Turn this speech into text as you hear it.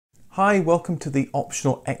Hi, welcome to the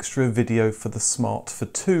optional extra video for the Smart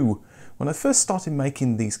Fortwo. When I first started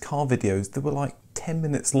making these car videos, they were like 10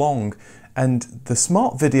 minutes long, and the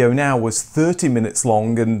Smart video now was 30 minutes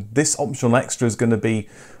long, and this optional extra is going to be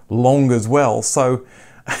long as well. So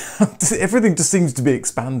everything just seems to be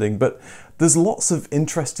expanding, but there's lots of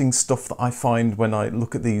interesting stuff that I find when I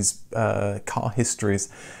look at these car histories,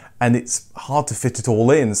 and it's hard to fit it all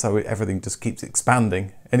in, so everything just keeps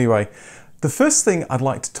expanding. Anyway, the first thing I'd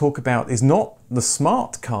like to talk about is not the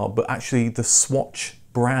Smart car, but actually the Swatch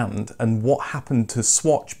brand and what happened to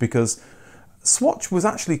Swatch, because Swatch was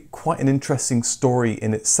actually quite an interesting story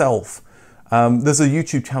in itself. There's a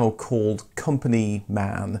YouTube channel called Company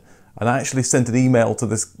Man, and I actually sent an email to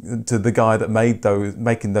the guy that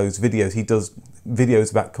making those videos. He does videos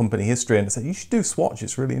about company history, and I said, you should do Swatch,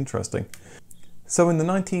 it's really interesting. So in the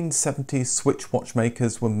 1970s, Swiss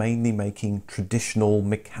watchmakers were mainly making traditional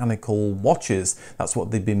mechanical watches. That's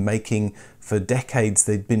what they'd been making for decades.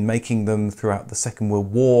 They'd been making them throughout the Second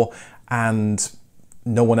World War, and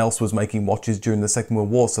no one else was making watches during the Second World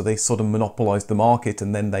War, so they sort of monopolized the market,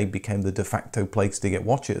 and then they became the de facto place to get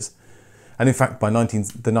watches. And in fact, by the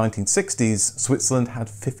 1960s, Switzerland had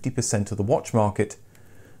 50% of the watch market.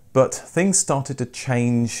 But things started to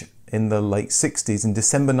change in the late 60s. In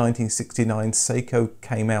December 1969, Seiko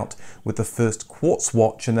came out with the first quartz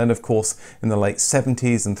watch, and then of course in the late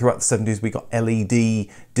 70s and throughout the 70s we got LED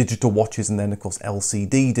digital watches, and then of course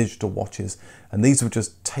LCD digital watches, and these were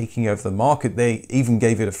just taking over the market. They even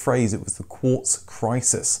gave it a phrase, it was the quartz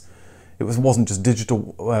crisis. It wasn't just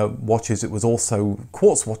digital watches, it was also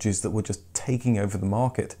quartz watches that were just taking over the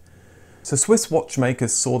market. So Swiss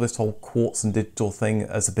watchmakers saw this whole quartz and digital thing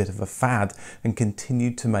as a bit of a fad and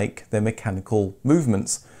continued to make their mechanical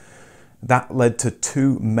movements. That led to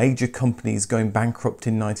two major companies going bankrupt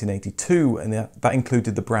in 1982, and that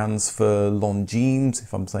included the brands for Longines,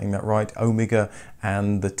 if I'm saying that right, Omega,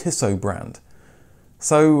 and the Tissot brand.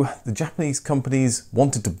 So the Japanese companies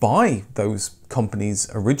wanted to buy those companies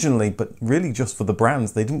originally, but really just for the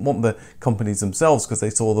brands. They didn't want the companies themselves because they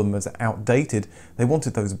saw them as outdated. They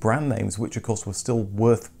wanted those brand names, which of course were still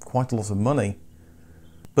worth quite a lot of money.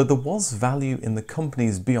 But there was value in the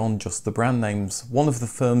companies beyond just the brand names. One of the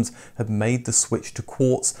firms had made the switch to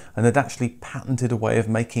quartz and had actually patented a way of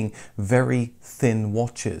making very thin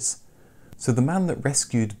watches. So the man that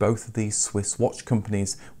rescued both of these Swiss watch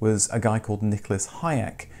companies was a guy called Nicholas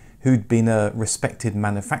Hayek, who'd been a respected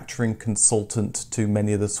manufacturing consultant to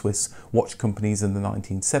many of the Swiss watch companies in the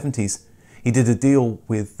 1970s. He did a deal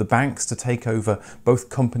with the banks to take over both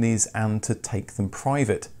companies and to take them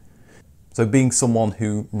private. So being someone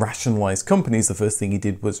who rationalized companies, the first thing he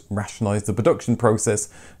did was rationalize the production process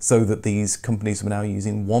so that these companies were now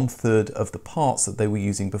using 1/3 of the parts that they were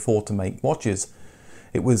using before to make watches.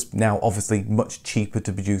 It was now obviously much cheaper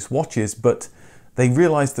to produce watches, but they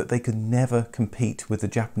realized that they could never compete with the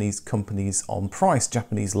Japanese companies on price.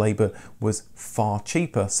 Japanese labor was far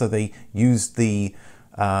cheaper, so they used the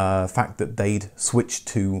fact that they'd switched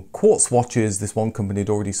to quartz watches. This one company had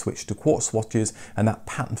already switched to quartz watches, and that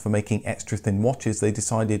patent for making extra thin watches, they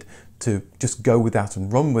decided to just go with that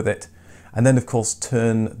and run with it. And then of course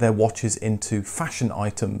turn their watches into fashion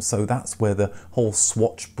items. So that's where the whole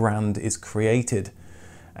Swatch brand is created.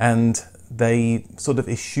 And they sort of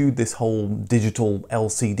issued this whole digital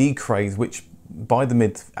LCD craze, which by the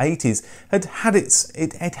mid-80s had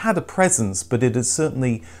had a presence, but it had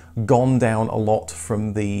certainly gone down a lot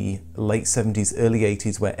from the late 70s, early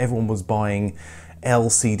 80s, where everyone was buying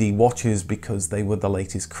LCD watches because they were the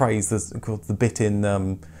latest craze. There's of course the bit in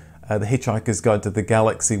The Hitchhiker's Guide to the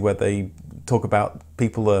Galaxy where they talk about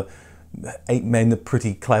eight men are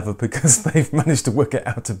pretty clever because they've managed to work it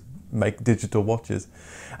out to make digital watches.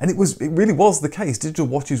 And it really was the case. Digital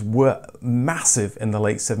watches were massive in the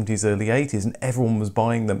late 70s, early 80s, and everyone was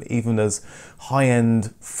buying them, even as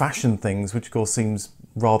high-end fashion things, which of course seems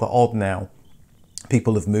rather odd now.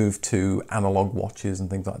 People have moved to analog watches and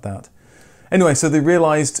things like that. Anyway, so they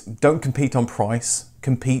realized, don't compete on price,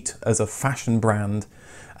 compete as a fashion brand,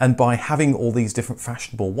 and by having all these different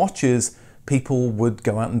fashionable watches, people would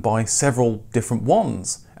go out and buy several different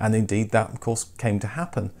ones, and indeed that of course came to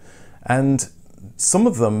happen. And some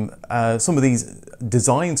of these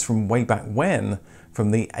designs from way back when, from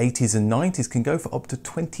the 80s and 90s, can go for up to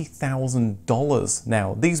 $20,000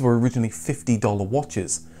 now. These were originally $50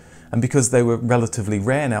 watches, and because they were relatively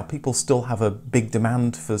rare now, people still have a big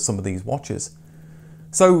demand for some of these watches.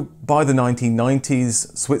 So by the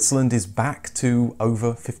 1990s, Switzerland is back to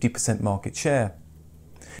over 50% market share.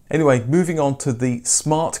 Anyway, moving on to the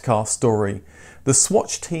smart car story. The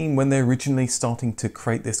Swatch team, when they're originally starting to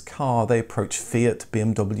create this car, they approached Fiat,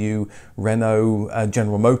 BMW, Renault,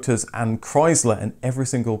 General Motors and Chrysler, and every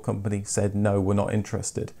single company said, no, we're not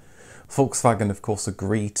interested. Volkswagen, of course,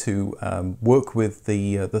 agreed to work with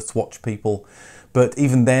the Swatch people, but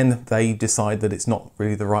even then they decide that it's not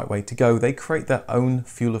really the right way to go. They create their own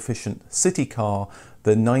fuel-efficient city car,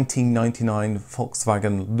 the 1999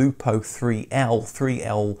 Volkswagen Lupo 3L.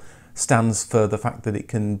 3L stands for the fact that it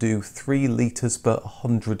can do 3 litres per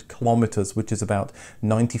 100 kilometres, which is about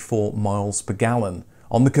 94 miles per gallon.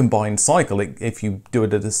 On the combined cycle, if you do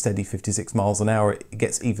it at a steady 56 miles an hour, it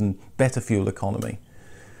gets even better fuel economy.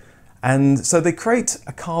 And so they create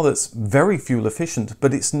a car that's very fuel efficient,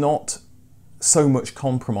 but it's not so much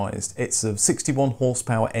compromised. It's a 61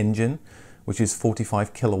 horsepower engine, which is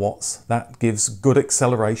 45 kilowatts. That gives good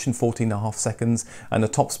acceleration, 14.5 seconds, and a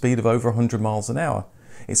top speed of over 100 miles an hour.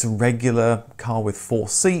 It's a regular car with 4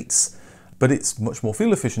 seats, but it's much more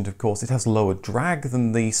fuel efficient, of course. It has lower drag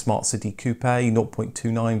than the Smart City Coupe,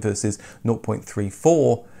 0.29 versus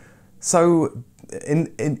 0.34. So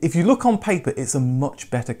if you look on paper, it's a much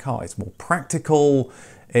better car. It's more practical,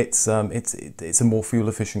 it's a more fuel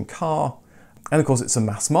efficient car. And of course, it's a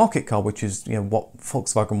mass market car, which is what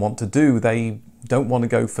Volkswagen want to do. They don't want to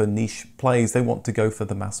go for niche plays, they want to go for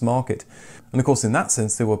the mass market. And of course, in that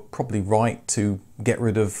sense, they were probably right to get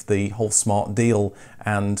rid of the whole smart deal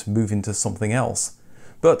and move into something else.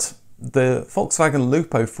 But the Volkswagen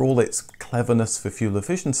Lupo, for all its cleverness for fuel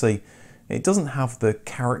efficiency, it doesn't have the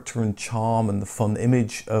character and charm and the fun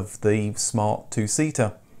image of the smart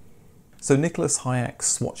two-seater. So Nicholas Hayek's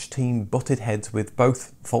Swatch team butted heads with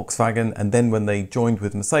both Volkswagen, and then when they joined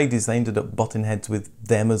with Mercedes, they ended up butting heads with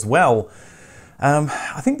them as well.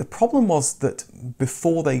 I think the problem was that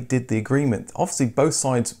before they did the agreement, obviously both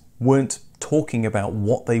sides weren't talking about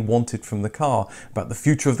what they wanted from the car, about the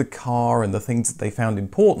future of the car and the things that they found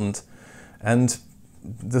important. And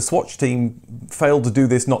the Swatch team failed to do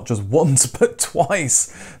this not just once but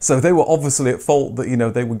twice, so they were obviously at fault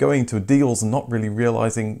that they were going to deals and not really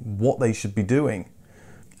realizing what they should be doing.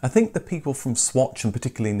 I think the people from Swatch, and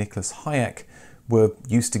particularly Nicholas Hayek, were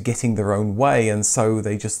used to getting their own way, and so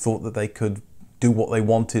they just thought that they could do what they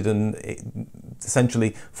wanted, and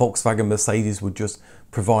essentially Volkswagen Mercedes would just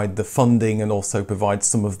provide the funding and also provide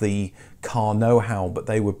some of the car know-how, but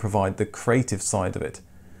they would provide the creative side of it.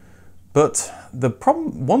 But the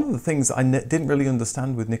problem, one of the things I didn't really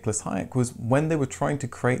understand with Nicholas Hayek was when they were trying to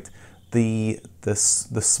create the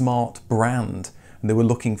smart brand, and they were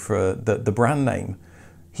looking for the brand name.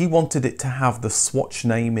 He wanted it to have the Swatch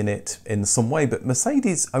name in it in some way, but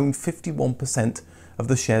Mercedes owned 51% of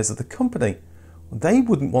the shares of the company. They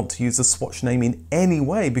wouldn't want to use the Swatch name in any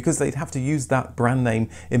way because they'd have to use that brand name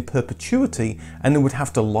in perpetuity, and they would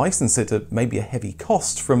have to license it at maybe a heavy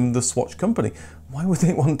cost from the Swatch company. Why would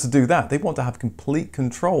they want to do that? They want to have complete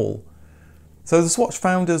control. So the Swatch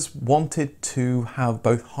founders wanted to have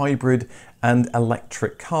both hybrid and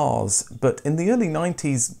electric cars, but in the early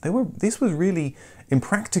 90s, this was really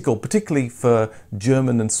impractical, particularly for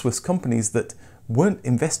German and Swiss companies that weren't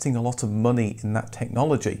investing a lot of money in that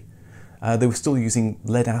technology. They were still using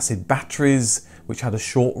lead-acid batteries, which had a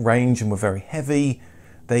short range and were very heavy.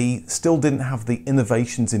 They still didn't have the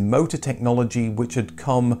innovations in motor technology, which had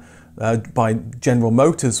come by General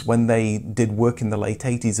Motors when they did work in the late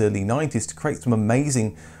 80s, early 90s to create some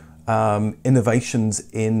amazing innovations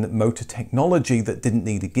in motor technology that didn't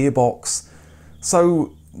need a gearbox.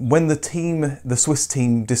 So when the Swiss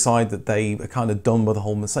team decide that they are kind of done with the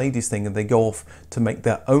whole Mercedes thing and they go off to make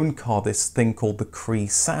their own car, this thing called the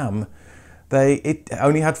Cree-Sam, it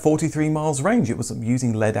only had 43 miles range. It was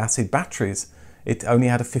using lead acid batteries. It only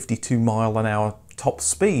had a 52 mile an hour top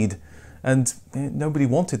speed, and nobody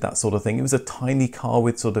wanted that sort of thing. It was a tiny car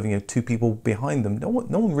with sort of 2 people behind them. No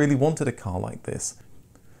one really wanted a car like this.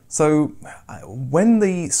 So when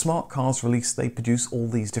the smart cars released, they produced all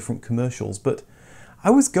these different commercials, but I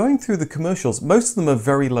was going through the commercials. Most of them are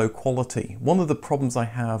very low quality. One of the problems I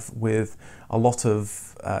have with a lot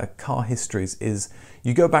of car histories is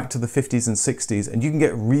you go back to the 50s and 60s and you can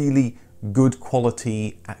get really good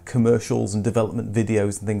quality commercials and development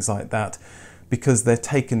videos and things like that because they're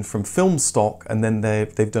taken from film stock and then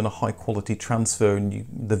they've done a high quality transfer, and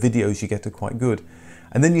the videos you get are quite good.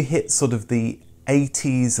 And then you hit sort of the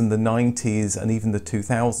 80s and the 90s and even the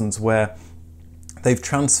 2000s where they've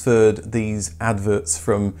transferred these adverts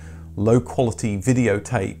from low quality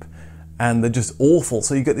videotape and they're just awful.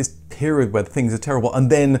 So you get this period where things are terrible, and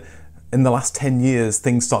then in the last 10 years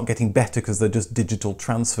things start getting better because they're just digital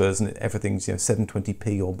transfers and everything's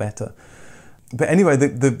 720p or better. But anyway,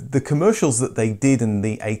 the commercials that they did in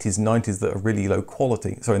the 80s and 90s that are really low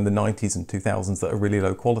quality, sorry, in the 90s and 2000s that are really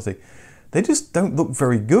low quality, they just don't look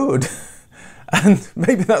very good. And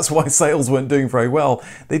maybe that's why sales weren't doing very well.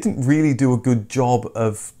 They didn't really do a good job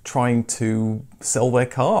of trying to sell their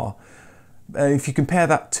car. If you compare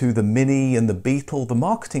that to the Mini and the Beetle, the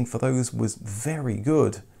marketing for those was very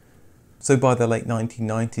good. So by the late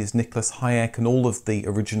 1990s, Nicholas Hayek and all of the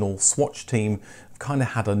original Swatch team kind of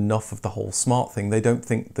had enough of the whole smart thing. They don't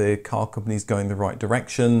think the car company's going the right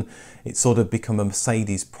direction. It's sort of become a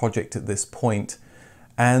Mercedes project at this point.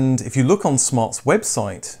 And if you look on Smart's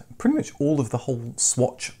website, pretty much all of the whole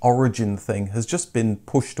Swatch origin thing has just been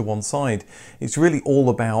pushed to one side. It's really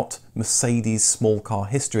all about Mercedes small car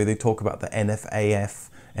history. They talk about the NAFA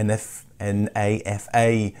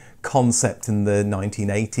concept in the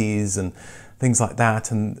 1980s and things like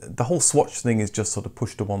that, and the whole Swatch thing is just sort of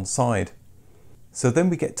pushed to one side. So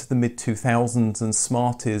then we get to the mid-2000s and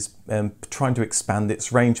Smart is trying to expand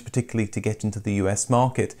its range, particularly to get into the US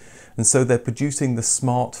market. And so they're producing the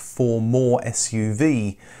Smart 4 More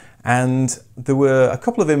SUV. And there were a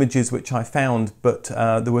couple of images which I found, but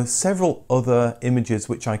there were several other images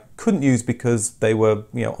which I couldn't use because they were,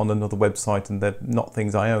 on another website and they're not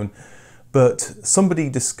things I own. But somebody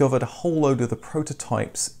discovered a whole load of the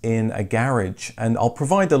prototypes in a garage, and I'll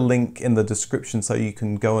provide a link in the description so you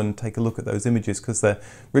can go and take a look at those images, because they're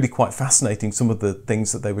really quite fascinating, some of the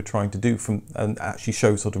things that they were trying to do and actually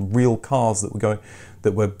show sort of real cars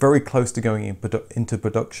that were very close to going into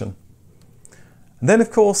production. And then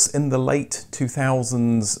of course in the late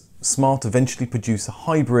 2000s, Smart eventually produced a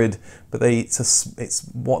hybrid, but it's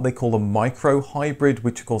what they call a micro hybrid,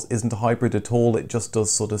 which of course isn't a hybrid at all. It just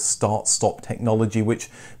does sort of start-stop technology,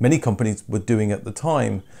 which many companies were doing at the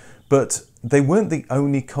time. But they weren't the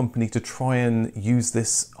only company to try and use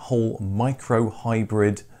this whole micro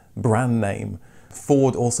hybrid brand name.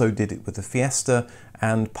 Ford also did it with the Fiesta,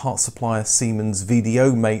 and parts supplier Siemens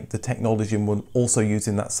VDO made the technology and were also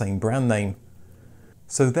using that same brand name.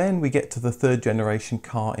 So then we get to the third generation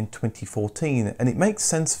car in 2014, and it makes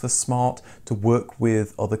sense for Smart to work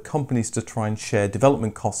with other companies to try and share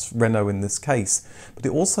development costs, Renault in this case. But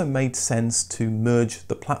it also made sense to merge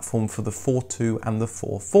the platform for the 4.2 and the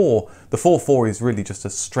 4.4. The 4.4 is really just a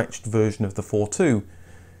stretched version of the 4.2.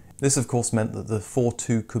 This of course meant that the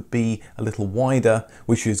 4.2 could be a little wider,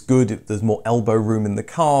 which is good. There's more elbow room in the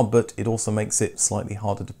car, but it also makes it slightly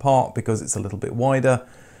harder to park because it's a little bit wider.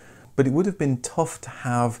 But it would have been tough to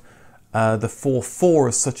have the 4.4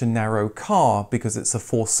 as such a narrow car because it's a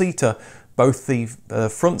four-seater. Both the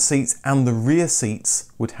front seats and the rear seats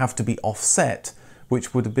would have to be offset,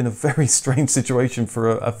 which would have been a very strange situation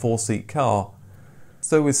for a four-seat car.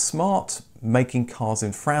 So with Smart making cars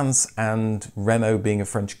in France and Renault being a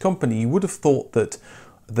French company, you would have thought that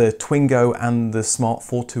the Twingo and the Smart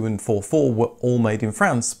Fortwo and 4.4 were all made in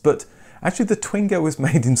France, but actually the Twingo was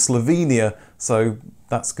made in Slovenia, so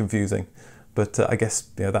that's confusing. But I guess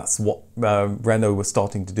that's what Renault was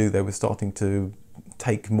starting to do. They were starting to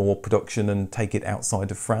take more production and take it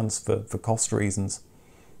outside of France for cost reasons.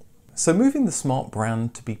 So moving the Smart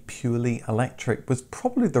brand to be purely electric was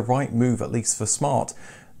probably the right move, at least for Smart.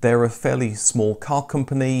 They're a fairly small car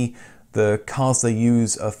company. The cars they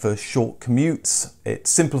use are for short commutes. It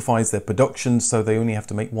simplifies their production, so they only have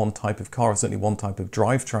to make one type of car, certainly one type of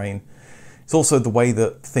drivetrain. It's also the way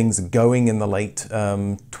that things are going in the late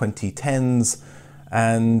 2010s,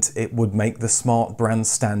 and it would make the Smart brand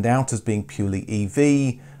stand out as being purely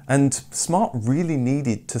EV. And Smart really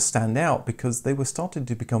needed to stand out because they were starting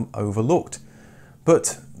to become overlooked.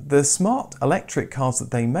 But the Smart electric cars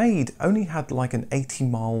that they made only had like an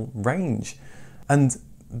 80-mile range, and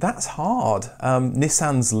that's hard.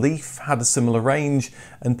 Nissan's Leaf had a similar range,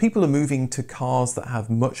 and people are moving to cars that have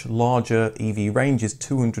much larger EV ranges.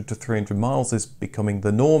 200 to 300 miles is becoming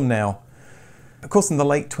the norm now. Of course, in the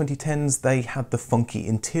late 2010s, they had the funky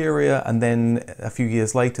interior, and then a few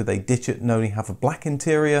years later, they ditch it and only have a black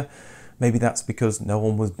interior. Maybe that's because no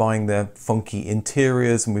one was buying their funky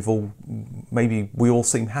interiors, and maybe we all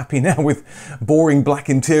seem happy now with boring black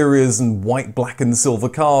interiors and white, black and silver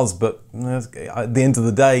cars. But at the end of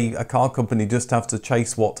the day, a car company just has to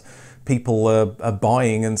chase what people are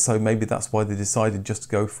buying, and so maybe that's why they decided just to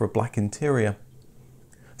go for a black interior.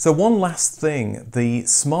 So one last thing, the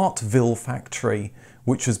Smartville factory,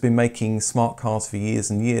 which has been making smart cars for years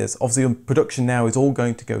and years. Obviously, production now is all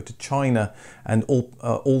going to go to China, and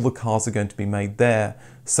all the cars are going to be made there.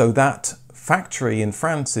 So that factory in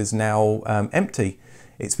France is now empty.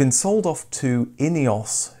 It's been sold off to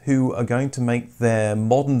Ineos, who are going to make their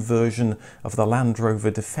modern version of the Land Rover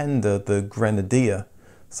Defender, the Grenadier.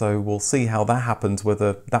 So we'll see how that happens,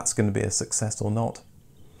 whether that's going to be a success or not.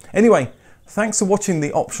 Anyway, thanks for watching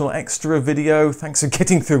the optional extra video. Thanks for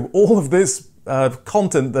getting through all of this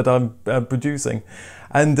content that I'm producing.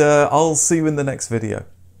 And I'll see you in the next video.